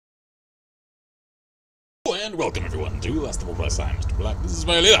And welcome everyone to Last of All Last Time, Mr. Black. This is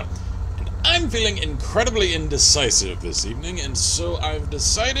my leader, and I'm feeling incredibly indecisive this evening, and so I've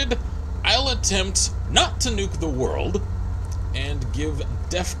decided I'll attempt not to nuke the world and give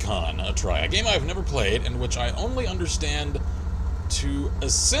DEF CON a try. A game I've never played, and which I only understand to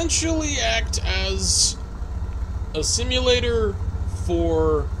essentially act as a simulator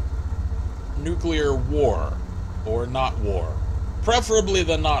for nuclear war, or not war. Preferably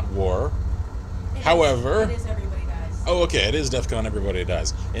the not war. However, it is Everybody Dies. Oh, okay, it is DEF CON Everybody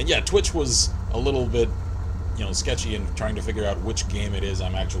Dies. And yeah, Twitch was a little bit, sketchy in trying to figure out which game it is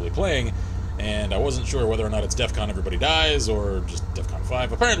I'm actually playing, and I wasn't sure whether or not it's DEF CON Everybody Dies or just DEF CON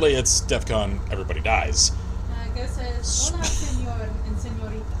 5. Apparently, it's DEF CON Everybody Dies. Go says, hola, senor and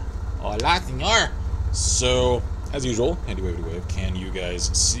senorita. Hola, senor! So, as usual, handy wavy wave, can you guys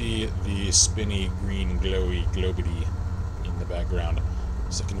see the spinny green glowy globity in the background?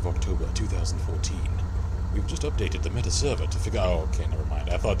 2nd of October 2014. We've just updated the meta server to figure. Oh, okay, never mind.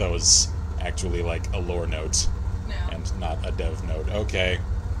 I thought that was actually like a lore note, and not a dev note. Okay,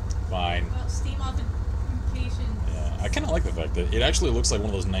 fine. Well, Steam authentication. Yeah, I kind of like the fact that it actually looks like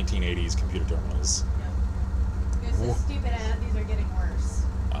one of those 1980s computer terminals. No. It says, stupid ad. These are getting worse.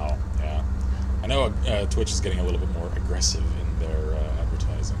 Oh, yeah. I know Twitch is getting a little bit more aggressive in their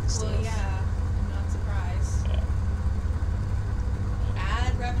advertising stuff. Well, yeah. I'm not surprised. Yeah.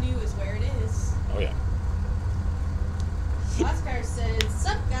 Revenue is where it is. Oh yeah. Oscar says,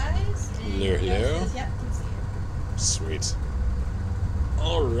 "Sup guys?" And Hello, hello. Says, yep, can see it. Sweet.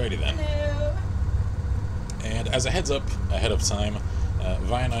 Alrighty then. Hello. And as a heads up, ahead of time,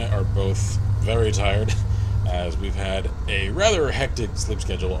 Vi and I are both very tired, as we've had a rather hectic sleep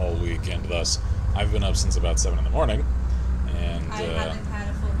schedule all week, and thus I've been up since about 7 in the morning. And I haven't had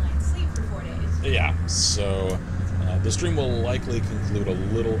a full night's sleep for 4 days. Yeah, so the stream will likely conclude a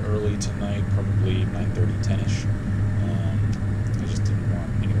little early tonight, probably 9:30, 10-ish. I just didn't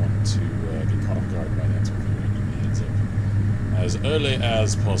want anyone to get caught off guard by that, so I'm giving you a heads up as early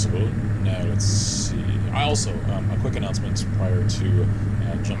as possible. Now, let's see. I also, a quick announcement prior to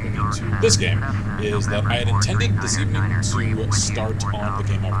jumping into this game, is that I had intended this evening to start on the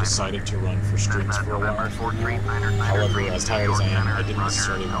game I've decided to run for streams for a while. However, as tired as I am, I didn't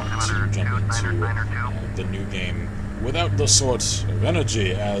necessarily want to jump into the new game without the sort of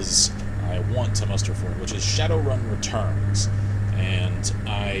energy as I want to muster for it, which is Shadowrun Returns. And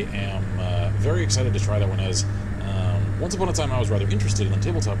I am very excited to try that one, as once upon a time I was rather interested in the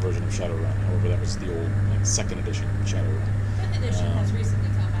tabletop version of Shadowrun. However, that was the old 2nd edition of Shadowrun. 5th edition has recently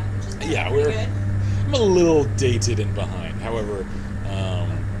come out, which is pretty good. I'm a little dated and behind. However,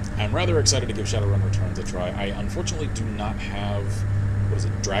 I'm rather excited to give Shadowrun Returns a try. I unfortunately do not have, what is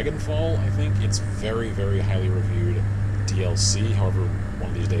it, Dragonfall, I think? It's very, very highly reviewed DLC. However,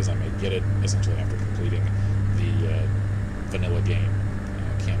 one of these days I may get it, essentially after completing the vanilla game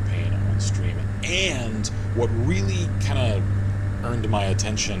campaign on stream. And what really kind of earned my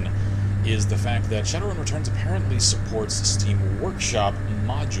attention is the fact that Shadowrun Returns apparently supports Steam Workshop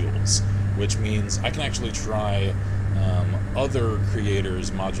modules, which means I can actually try other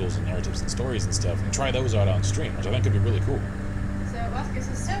creators' modules and narratives and stories and stuff, and try those out on stream, which I think could be really cool. So Oscar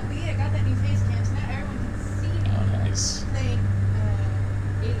says, so be it, I got that new face cam, so now everyone can see me. Oh, nice. Playing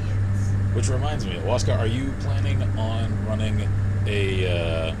aliens. Which reminds me, Oscar, are you planning on running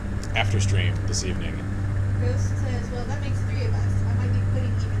a after stream this evening? Ghost says, well, that makes 3 of us. I might be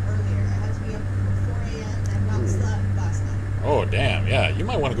quitting even earlier. I had to be up before 4 a.m. and not slept last night. Oh, damn, yeah. You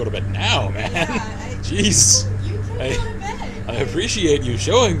might want to go to bed now, man. Yeah, Jeez. You can go to bed. I appreciate you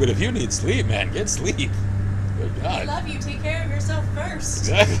showing, but if you need sleep, man, get sleep. Good God. I love you. Take care of yourself first.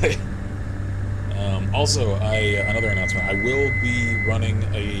 Exactly. Also, another announcement. I will be running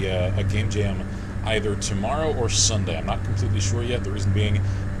a game jam either tomorrow or Sunday. I'm not completely sure yet. The reason being,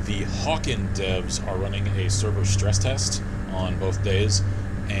 the Hawken devs are running a server stress test on both days,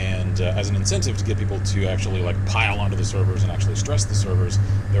 and as an incentive to get people to actually pile onto the servers and actually stress the servers,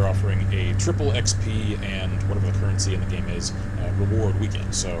 they're offering a triple XP and whatever the currency in the game is reward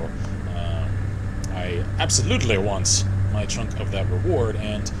weekend. So I absolutely want my chunk of that reward,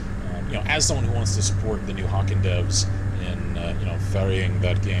 and as someone who wants to support the new Hawken devs in ferrying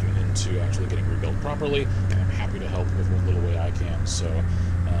that game into actually getting rebuilt properly, I'm happy to help with what little way I can. So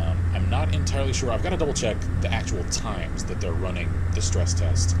I'm not entirely sure. I've got to double check the actual times that they're running the stress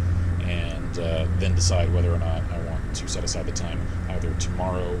test, and then decide whether or not I want to set aside the time either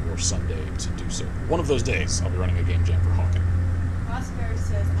tomorrow or Sunday to do so. One of those days I'll be running a game jam for Hawken. Oscar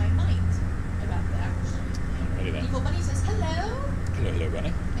says, I might, about the action. Alrighty then. Evil Bunny says, hello. Hello, hello,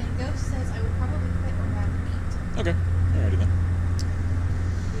 Bunny. And Ghost says, I would probably quit around 8. Okay. Alrighty then.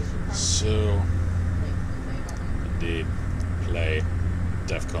 We should probably So, wait. indeed play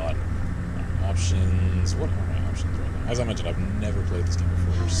DEF CON. Options. What are my options right now? As I mentioned, I've never played this game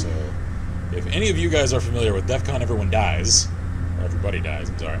before, so if any of you guys are familiar with DEF CON Everyone Dies, or Everybody Dies,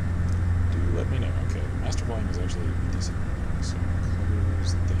 I'm sorry, do let me know. Okay, the master volume is actually decent. So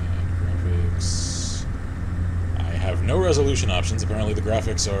close that. Graphics. I have no resolution options. Apparently the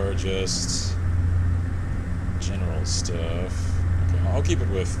graphics are just general stuff. Okay, I'll keep it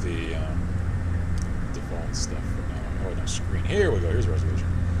with the default stuff for now. Oh, no, screen. Here we go. Here's resolution.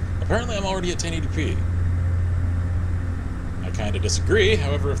 Apparently I'm already at 1080p. I kind of disagree,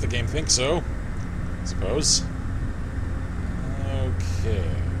 however, if the game thinks so, I suppose. Okay.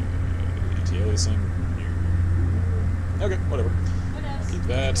 Anti-aliasing. Okay, whatever. I'll keep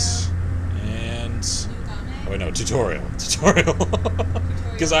that. And... oh, no, tutorial. Tutorial.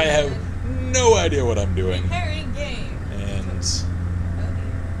 Because I have no idea what I'm doing. Preparing game. And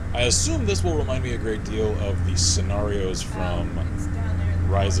I assume this will remind me a great deal of the scenarios from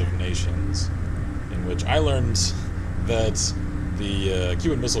Rise of Nations, in which I learned that the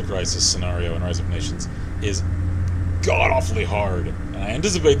Cuban Missile Crisis scenario in Rise of Nations is god-awfully hard. And I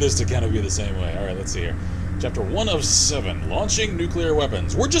anticipate this to kind of be the same way. Alright, let's see here. Chapter 1 of 7, Launching Nuclear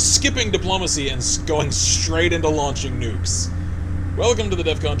Weapons. We're just skipping diplomacy and going straight into launching nukes. Welcome to the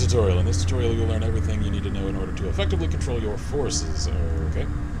DEF CON tutorial. In this tutorial, you'll learn everything you need to know in order to effectively control your forces. Okay.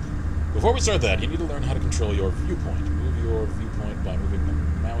 Before we start that, you need to learn how to control your viewpoint. Move your viewpoint by moving the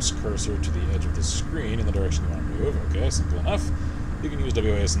mouse cursor to the edge of the screen in the direction you want to move. Okay, simple enough. You can use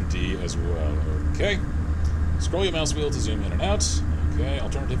WAS and D as well. Okay. Scroll your mouse wheel to zoom in and out. Okay.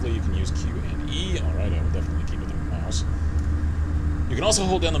 Alternatively, you can use Q and E. Alright, I will definitely keep it with the mouse. You can also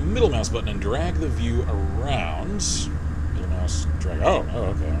hold down the middle mouse button and drag the view around. Middle mouse, drag. Oh,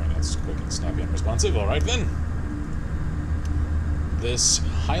 okay. Alright, that's quick and snappy and responsive. Alright then. This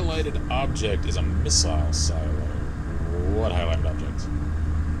highlighted object is a missile silo. What highlighted object?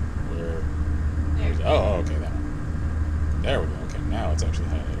 Where? There. Oh, okay, that one. There we go. Okay, now it's actually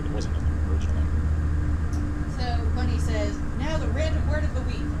highlighted. It wasn't in the originally. So, Bunny says, now the random word of the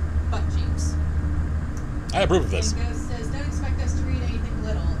week. Butt cheeks. I approve of this. And Ghost says, don't expect us to read anything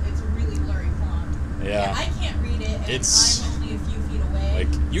little. It's a really blurry font. Yeah. I can't read it, and I'm only a few feet away.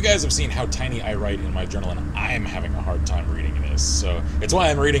 Like, you guys have seen how tiny I write in my journal, and I'm having a hard time reading this, so it's why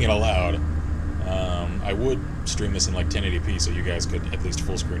I'm reading it aloud. I would stream this in like 1080p so you guys could at least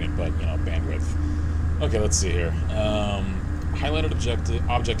full screen it, but, you know, bandwidth. Okay, let's see here. Highlighted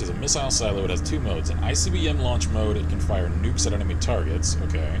object is a missile silo. It has two modes. An ICBM launch mode, it can fire nukes at enemy targets.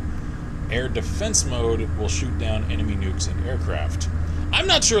 Okay. Air defense mode will shoot down enemy nukes and aircraft. I'm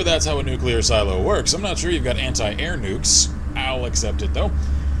not sure that's how a nuclear silo works. I'm not sure you've got anti-air nukes. I'll accept it, though.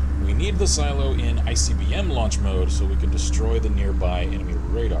 We need the silo in ICBM launch mode so we can destroy the nearby enemy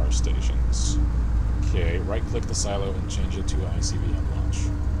radar stations. Okay, right-click the silo and change it to ICBM launch.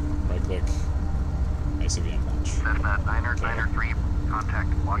 Right-click, ICBM launch. Okay.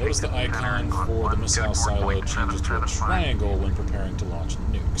 Notice the icon for the missile silo changes to a triangle when preparing to launch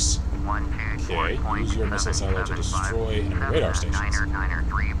nukes. Okay, use your missile silo to destroy enemy radar stations.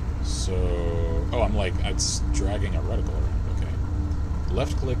 So... oh, it's dragging a reticle around. Okay.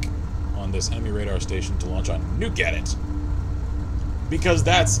 Left-click on this enemy radar station to launch a nuke at it. Because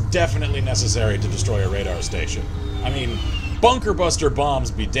that's definitely necessary to destroy a radar station. I mean, bunker buster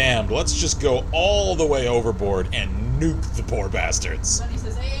bombs be damned. Let's just go all the way overboard and nuke the poor bastards. Bunny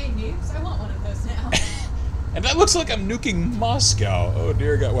says, hey, nukes, I want one of those now. And that looks like I'm nuking Moscow. Oh,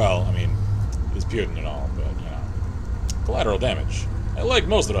 dear God. Well, I mean, it's Putin and all, but, you know, collateral damage. I like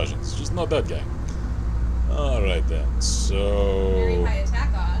most Russians, just not that guy. Alright then, so... very high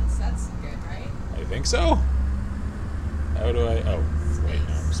attack odds, that's good, right? I think so. How do I... oh, wait,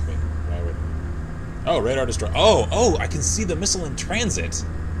 no, space. Why would... oh, radar destroy... oh, I can see the missile in transit.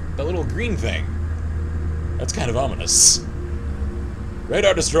 That little green thing. That's kind of ominous.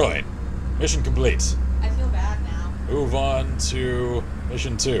 Radar destroyed. Mission complete. I feel bad now. Move on to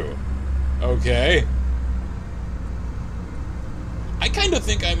mission 2. Okay. I kind of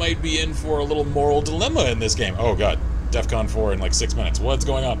think I might be in for a little moral dilemma in this game. Oh god, DEF CON 4 in like 6 minutes. What's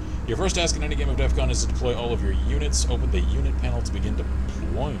going on? Your first task in any game of DEF CON is to deploy all of your units. Open the unit panel to begin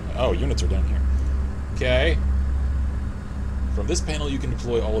deployment. Oh, units are down here. Okay. From this panel, you can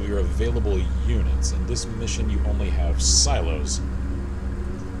deploy all of your available units. In this mission, you only have silos.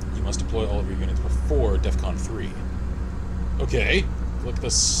 You must deploy all of your units before DEF CON 3. Okay. Click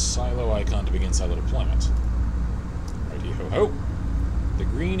the silo icon to begin silo deployment. Righty-ho-ho. The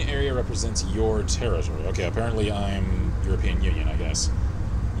green area represents your territory. Okay, apparently I'm European Union, I guess.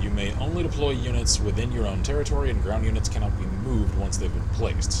 You may only deploy units within your own territory, and ground units cannot be moved once they've been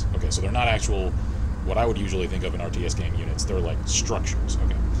placed. Okay, so they're not actual what I would usually think of in RTS game units. They're like structures.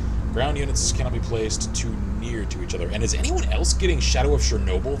 Okay. Ground units cannot be placed too near to each other. And is anyone else getting Shadow of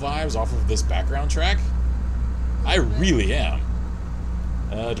Chernobyl vibes off of this background track? I really am.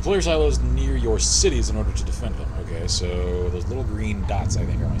 Deploy your silos near your cities in order to defend them. Okay, so those little green dots, I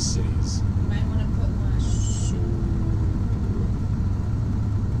think, are my cities. You might want to put one. So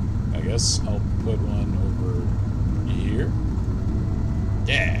I guess I'll put one over here.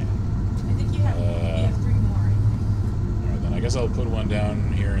 Yeah. I think you have 3 more, I think. Alright, then I guess I'll put one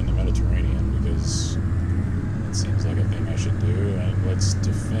down here in the Mediterranean because it seems like a thing I should do. And let's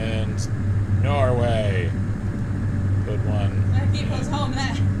defend Norway. Put one. That keep us home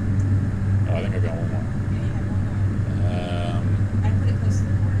then. Oh, I think I've got one more. Yeah, you have one more. I put it close to the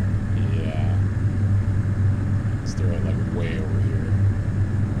border. Yeah. Let's throw it like way over here.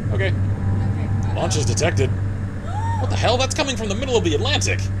 Okay. Okay. Launch is detected. What the hell? That's coming from the middle of the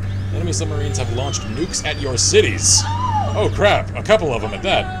Atlantic. Enemy submarines have launched nukes at your cities. Oh crap, a couple of them at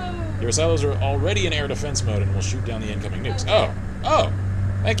that. Your silos are already in air defense mode and will shoot down the incoming nukes. Oh,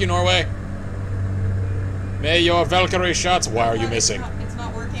 thank you, Norway. May your Valkyrie shots. Why are you missing? It's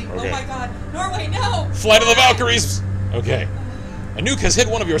not working. Okay. Oh my god. Norway, no! Flight of the Valkyries! Okay. A nuke has hit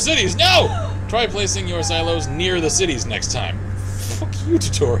one of your cities. No! Try placing your silos near the cities next time. Fuck you,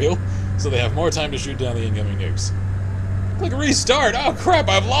 tutorial. So they have more time to shoot down the incoming nukes. Click restart. Oh crap,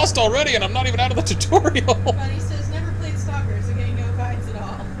 I've lost already and I'm not even out of the tutorial. Buddy says never played Stalker, so getting no guides at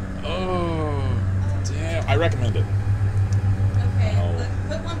all. Oh, damn. I recommend it. Okay,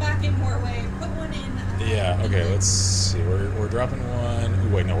 put one back in Norway. Put one in... Yeah, okay, let's see. We're dropping one...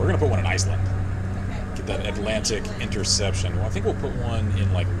 Ooh, wait, no, we're going to put one in Iceland. Okay. Get that Atlantic interception. Well, I think we'll put one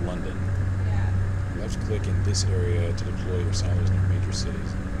in, like, London. Yeah. Left-click in this area to deploy your silos near major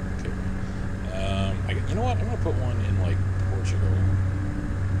cities. Okay. You know what? I'm going to put one in, like, Portugal.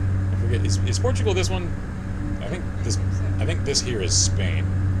 I forget. Is Portugal this one? I think this here is Spain.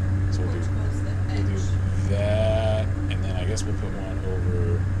 So we'll do that, and then I guess we'll put one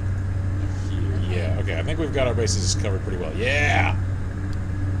over here. Yeah, okay, I think we've got our bases covered pretty well. Yeah!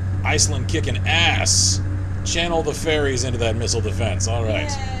 Iceland kicking ass! Channel the ferries into that missile defense.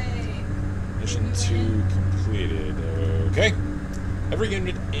 Alright. Mission 2 completed. Okay. Every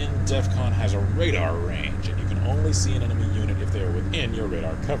unit in DEF CON has a radar range, and you can only see an enemy unit if they are within your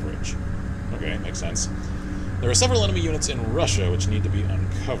radar coverage. Okay, makes sense. There are several enemy units in Russia which need to be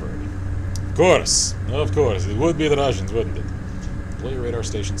uncovered. Of course, it would be the Russians, wouldn't it? Deploy your radar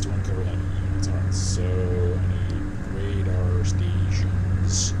stations to uncover enemy units. Alright, so I need radar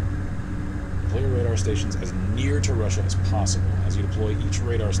stations. Deploy your radar stations as near to Russia as possible. As you deploy each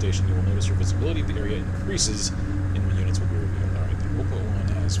radar station, you will notice your visibility of the area increases. Enemy units will be revealed. Alright, then we'll put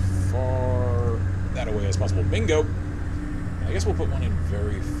one as far that away as possible. Bingo! I guess we'll put one in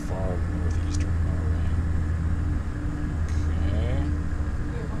very far northeastern Norway. Okay.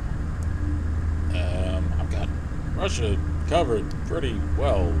 I've got Russia covered pretty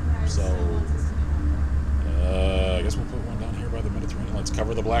well, so I guess we'll put one down here by the Mediterranean. Let's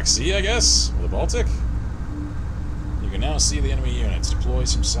cover the Black Sea, I guess, or the Baltic. You can now see the enemy units. Deploy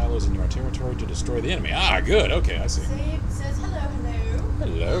some silos in your territory to destroy the enemy. Ah, good. Okay, I see. Says hello.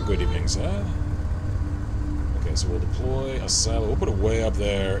 Hello. Good evening, sir. Okay, so we'll deploy a silo. We'll put it way up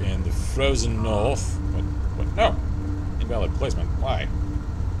there in the frozen north. What? No. Invalid placement. Why?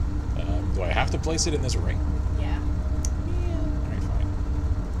 Do I have to place it in this ring? Yeah. Alright, fine.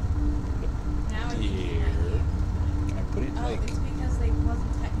 Now Here. Can I put it like... it's because they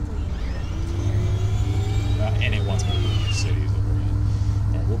wasn't technically in here. And it wants me to put your cities over here.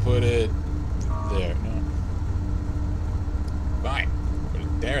 Alright, we'll put it there. No. Fine. Put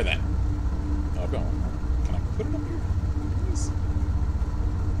it there then. Oh, I've got one more. Can I put it up here? Please?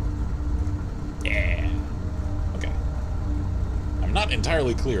 Yeah. Okay. I'm not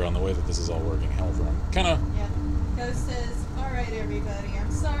entirely clear on the way that this is all working. However, I'm kind of... Yeah. Ghost says, alright everybody,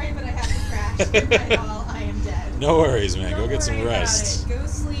 I'm sorry but I have to crash. Goodbye all, I am dead. No worries, man. Don't Go get some worry about rest. it. Go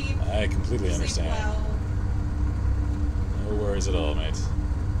sleep. I completely Sleep understand. well. No worries at all, mate.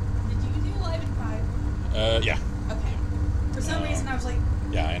 Did you do live in 5? Yeah. Okay. For some reason I was like...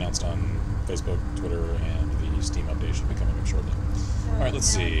 Yeah, I announced on Facebook, Twitter, and the Steam update should be coming up shortly. So Alright,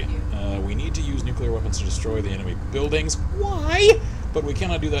 let's now see. you do. We need to use nuclear weapons to destroy the enemy buildings. Why? But we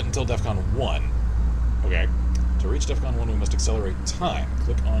cannot do that until DEF CON 1. Okay. To reach DEF CON 1, we must accelerate time.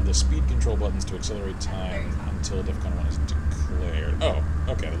 Click on the speed control buttons to accelerate time until DEF CON 1 is declared. Oh,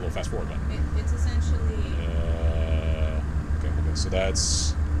 okay, the little fast forward button. It's essentially... Okay, so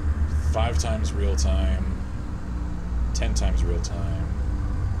that's 5 times real time, 10 times real time,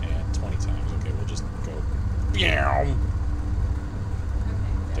 and 20 times. Okay, we'll just go. Okay.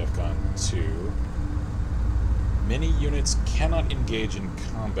 DEF CON 2. Many units cannot engage in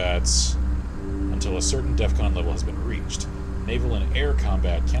combats until a certain DEFCON level has been reached. Naval and air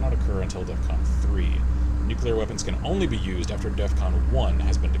combat cannot occur until DEFCON 3. Nuclear weapons can only be used after DEFCON 1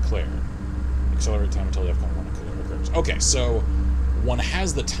 has been declared. Accelerate time until DEFCON 1 occurs. Okay, so one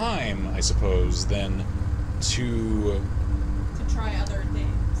has the time, I suppose, then to try other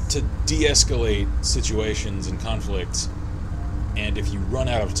things. To de-escalate situations and conflict. And if you run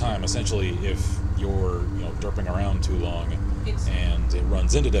out of time, essentially, if you're, derping around too long and it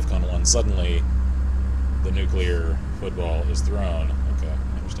runs into DEFCON 1, suddenly the nuclear football is thrown. Okay,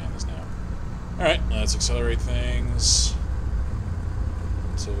 I understand this now. Alright, let's accelerate things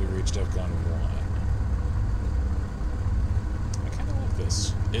until we reach DEFCON 1. I kind of like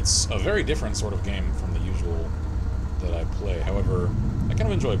this. It's a very different sort of game from the usual that I play. However, I kind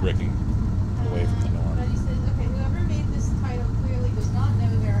of enjoy breaking away from the norm. But he says, okay, whoever made this title clearly does not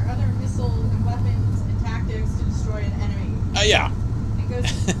know there are other missiles and weapons and tactics to destroy an enemy. Yeah. It goes,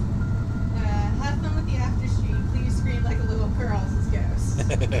 have fun with the after stream. Please scream like a little girl, says Ghost.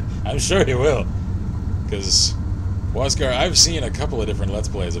 I'm sure he will. Because, Waskar, I've seen a couple of different Let's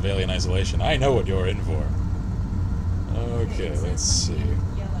Plays of Alien Isolation. I know what you're in for. Okay, let's see. Yellow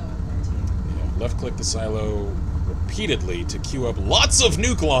in there too. Yeah, left-click the silo repeatedly to queue up lots of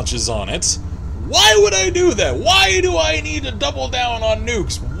nuke launches on it. Why would I do that? Why do I need to double down on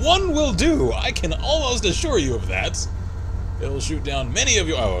nukes? One will do. I can almost assure you of that. It'll shoot down many of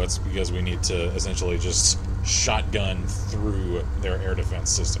you. Oh, it's because we need to essentially just shotgun through their air defense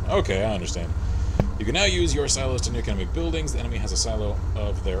system. Okay, I understand. You can now use your silos to nuke enemy buildings. The enemy has a silo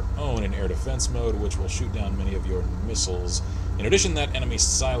of their own in air defense mode, which will shoot down many of your missiles. In addition, that enemy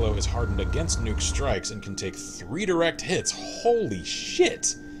silo is hardened against nuke strikes and can take 3 direct hits. Holy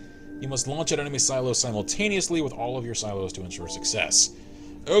shit! You must launch at enemy silos simultaneously with all of your silos to ensure success.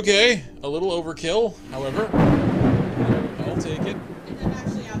 Okay, a little overkill, however. I'll take it. And then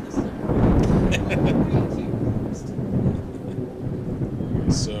actually out this time.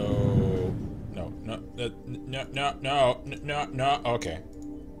 So... No, okay.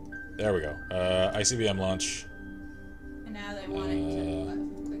 There we go. ICBM launch. And now they want it to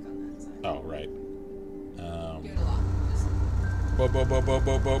click on that side. Oh, right. Do it a lot. Just, Boop, boop, boop, boop,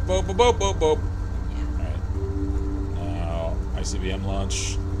 boop, boop, boop, boop, boop, boop. yeah. Alright. Now, ICBM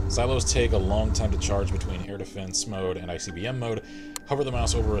launch. Silos take a long time to charge between air defense mode and ICBM mode. Hover the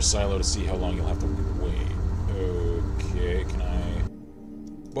mouse over a silo to see how long you'll have to wait. Okay, can I...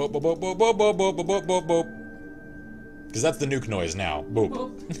 Boop, boop, boop, boop, boop, boop, boop, boop, boop, boop. Because that's the nuke noise now. Boop.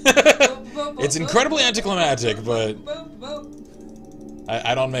 Boop. It's incredibly anticlimactic, but Boop, boop.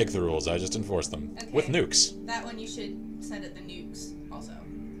 I don't make the rules. I just enforce them. Okay. With nukes. That one you should send it the nukes also.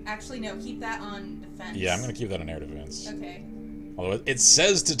 Actually, no, keep that on defense. Yeah, I'm going to keep that on air defense. Okay. Although it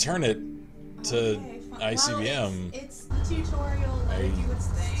says to turn it to Okay, fine. ICBM. Well, it's the tutorial. Let it do its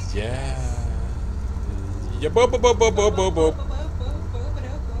thing. Yeah. Yeah, boop, boop, boop, boop, boop, boop, boop.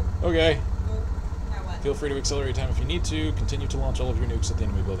 Okay. Now what? Feel free to accelerate time if you need to. Continue to launch all of your nukes at the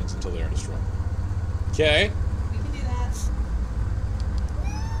enemy buildings until they are destroyed. Okay. We can do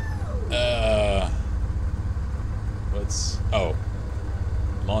that. Let's... Oh.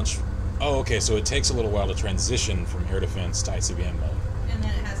 Launch... Oh, okay, so it takes a little while to transition from air defense to ICBM mode. And then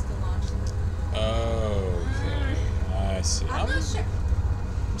it has to launch. Okay. I see. I'm not sure.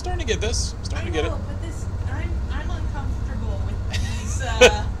 I'm starting to get this. I'm starting to get it. But this... I'm uncomfortable with these,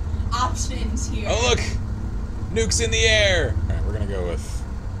 options here. Oh, look! Nukes in the air! Alright, we're gonna go with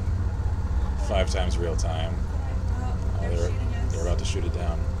 5 times real time. Oh, they're shooting us. They're about to shoot it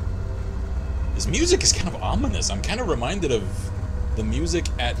down. This music is kind of ominous. I'm kind of reminded of the music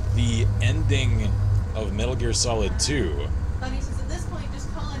at the ending of Metal Gear Solid 2. Bunny says, at this point, just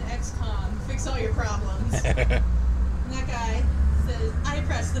call in XCOM, fix all your problems. And that guy says, I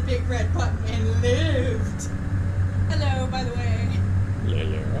pressed the big red button and lived. Hello, by the way. Yeah.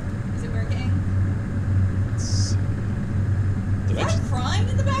 Is it working? Let's see. Did I Is that crying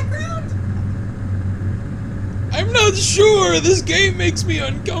in the background? I'm not sure! This game makes me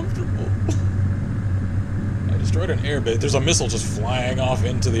uncomfortable. I destroyed an airbase. There's a missile just flying off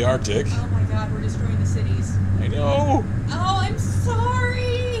into the Arctic. Oh my god, we're destroying the cities. I know! Oh, I'm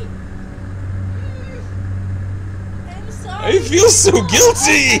sorry! I'm sorry! I feel so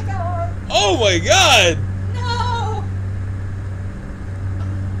guilty! Oh my god! Oh my god! No!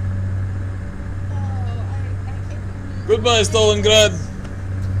 Oh, I can't... Goodbye, Stalingrad!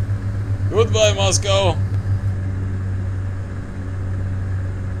 Goodbye, Moscow!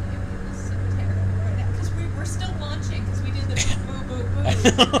 We're still launching because we did the boop, boop,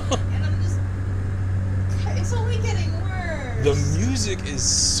 boop. And I'm just... It's only getting worse. The music is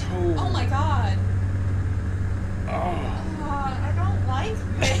so... Oh my god. I don't like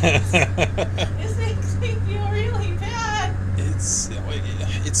this. This makes me feel really bad.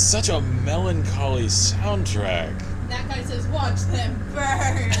 It's such a melancholy soundtrack. That guy says, "Watch them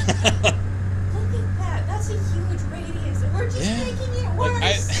burn." Look at that. That's a huge radius, and we're just making it worse.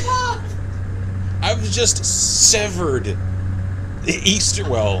 Like, Stop. I've just severed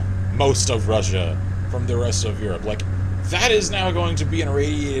most of Russia from the rest of Europe. Like, that is now going to be an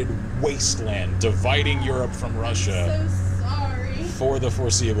irradiated wasteland dividing Europe from Russia. I'm so sorry. For the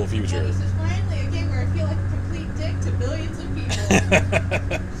foreseeable future. This is finally a game where I feel like a complete dick to billions of people.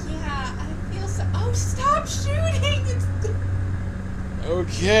 Yeah, I feel so. Oh, stop shooting!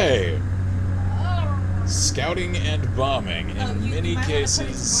 Okay. Oh. Scouting and bombing. In many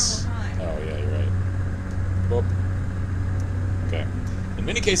cases. Oh, yeah, you're right. Whoop. Okay. In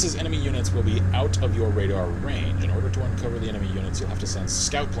many cases, enemy units will be out of your radar range. In order to uncover the enemy units, you'll have to send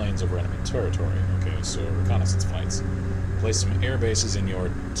scout planes over enemy territory. Okay, so reconnaissance flights. Place some air bases in your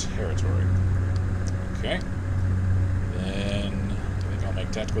territory. Okay. Then I think I'll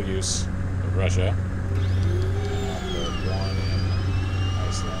make tactical use of Russia. I'll put one in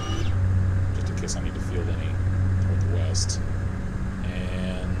Iceland, just in case I need to field any toward the west.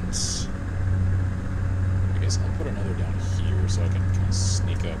 And I guess I'll put another down here so I can kind of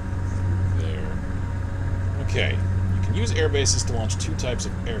sneak up through there. Okay. You can use air bases to launch two types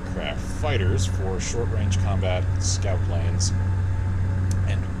of aircraft. Fighters for short-range combat, scout planes,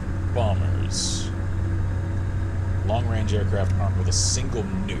 and bombers. Long-range aircraft armed with a single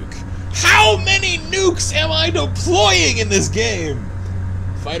nuke. How many nukes am I deploying in this game?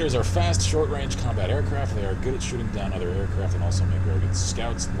 Fighters are fast, short-range combat aircraft. They are good at shooting down other aircraft and also make very good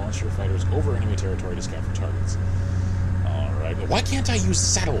scouts. Launch your fighters over enemy territory to scout for targets. Alright, but why can't I use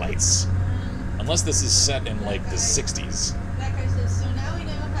satellites? Unless this is set in, like, the 60s. That guy says, so now we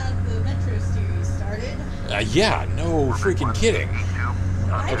know how the Metro series started. Yeah, no freaking kidding.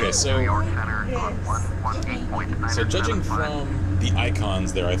 Okay, so judging from the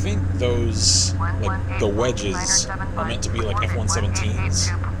icons there, I think those, like, the wedges are meant to be like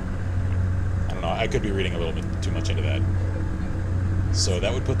F-117s. I don't know, I could be reading a little bit too much into that. So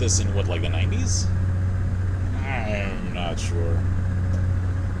that would put this in, what, like the 90s? I'm not sure.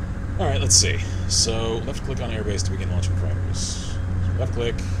 Alright, let's see. So, left click on airbase to begin launching fighters. So left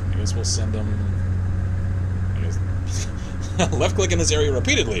click, I guess we'll send them... I guess... left click in this area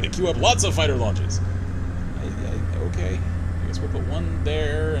repeatedly to queue up lots of fighter launches. Okay. I guess we'll put one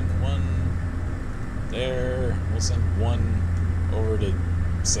there and one there. We'll send one over to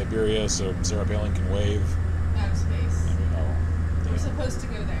Siberia so Sarah Palin can wave. Out of space. Oh, We're supposed to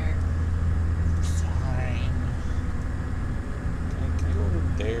go there. Fine. Can I go over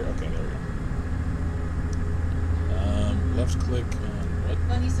there? Okay, there we go. Left click on what?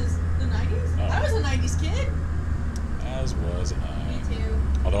 Bunny says the 90s? Oh. I was a 90s kid. As was I. Me too.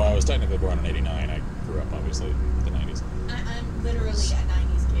 Although I was technically born in '89, I grew up obviously in the 90s. I'm literally a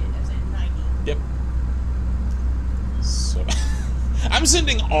 90s kid, as in 90. Yep. So I'm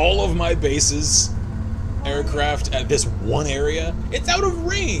sending all of my bases aircraft at this one area. It's out of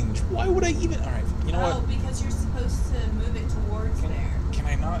range. Why would I even? All right, you know what? Oh, because you're supposed to move it towards there. Can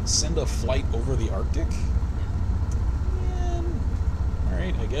I not send a flight over the Arctic?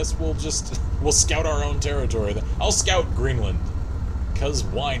 Alright, I guess we'll scout our own territory. I'll scout Greenland, because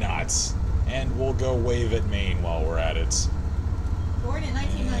why not? And we'll go wave at Maine while we're at it. Born in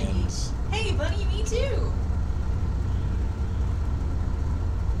 1990. Hey, Bunny, me too!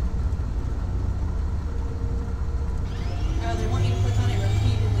 Oh, they want you to click on it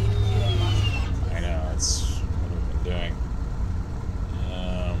repeatedly to do lots of things. I know, that's what we've been doing.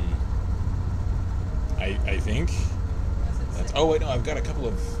 I think... Oh, wait, no, I've got a couple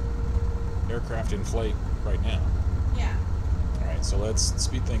of aircraft in flight right now. Yeah. Alright, so let's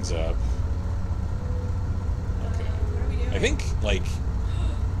speed things up. Okay. What are we doing? I think, like...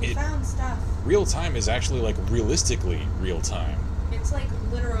 We found stuff. Real time is actually, like, realistically real time. It's, like,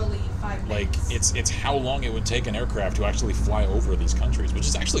 literally 5 minutes. Like, it's how long it would take an aircraft to actually fly over these countries, which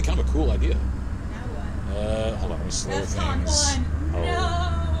is actually kind of a cool idea. Now what? Hold on, let me slow DEFCON things. 1!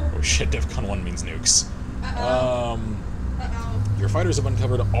 No! Oh shit, DEFCON 1 means nukes. Uh-oh. Your fighters have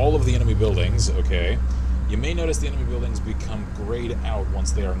uncovered all of the enemy buildings, okay. You may notice the enemy buildings become grayed out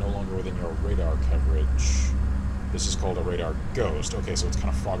once they are no longer within your radar coverage. This is called a radar ghost. Okay, so it's kind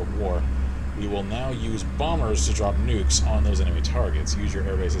of fog of war. We will now use bombers to drop nukes on those enemy targets. Use your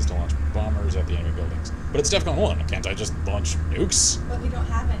air bases to launch bombers at the enemy buildings. But it's DEFCON 1. Can't I just launch nukes? But we don't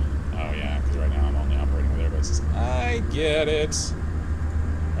have any. Oh yeah, because right now I'm only operating with air bases. I get it.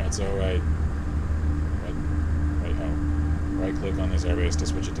 Alright, so right click on this airbase to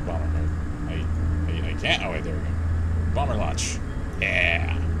switch it to bomber mode. I Can't. Oh, wait, there we go. Bomber launch.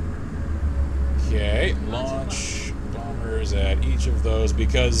 Yeah. Okay, launch bombers at each of those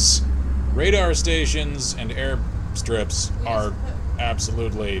because radar stations and airstrips are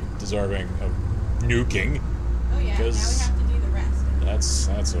absolutely deserving of nuking. Oh yeah, now we have to do the rest.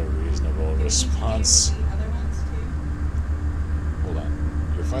 That's a reasonable response. The other ones too. Hold on.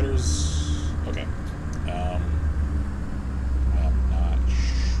 Your fighters... Okay. I'm not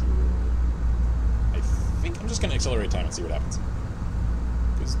sure. I think I'm just going to accelerate time and see what happens.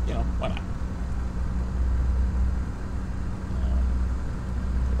 Because, you know, why not?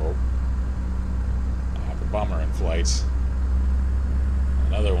 Oh. I have a bomber in flight.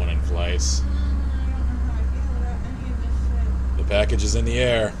 Another one in flight. I don't know how I feel about any of this shit. The package is in the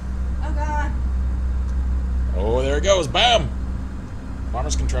air. Oh god. Oh, there it goes. Bam!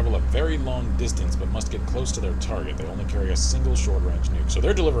 Bombers can travel a very long distance, but must get close to their target. They only carry a single short-range nuke, so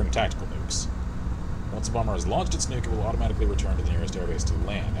they're delivering tactical nukes. Once a bomber has launched its nuke, it will automatically return to the nearest airbase to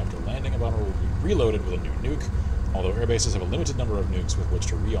land. After landing, a bomber will be reloaded with a new nuke, although airbases have a limited number of nukes with which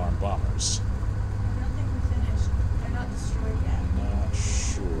to rearm bombers. I don't think we finished. They're not destroyed yet. Not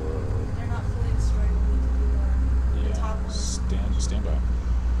sure. They're not fully destroyed. We need to do more. The top Yeah, one. stand by.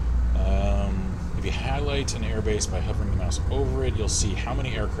 If you highlight an airbase by hovering the mouse over it, you'll see how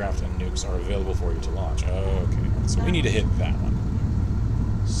many aircraft and nukes are available for you to launch. Okay, so we need to hit that one.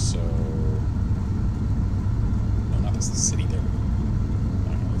 So... No, not this, the city there.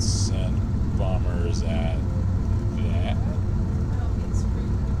 Okay, let's send bombers at that. Oh, it's pretty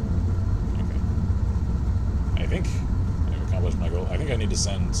cool. Okay. I think I've accomplished my goal. I think I need to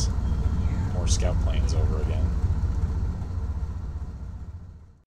send more scout planes over again.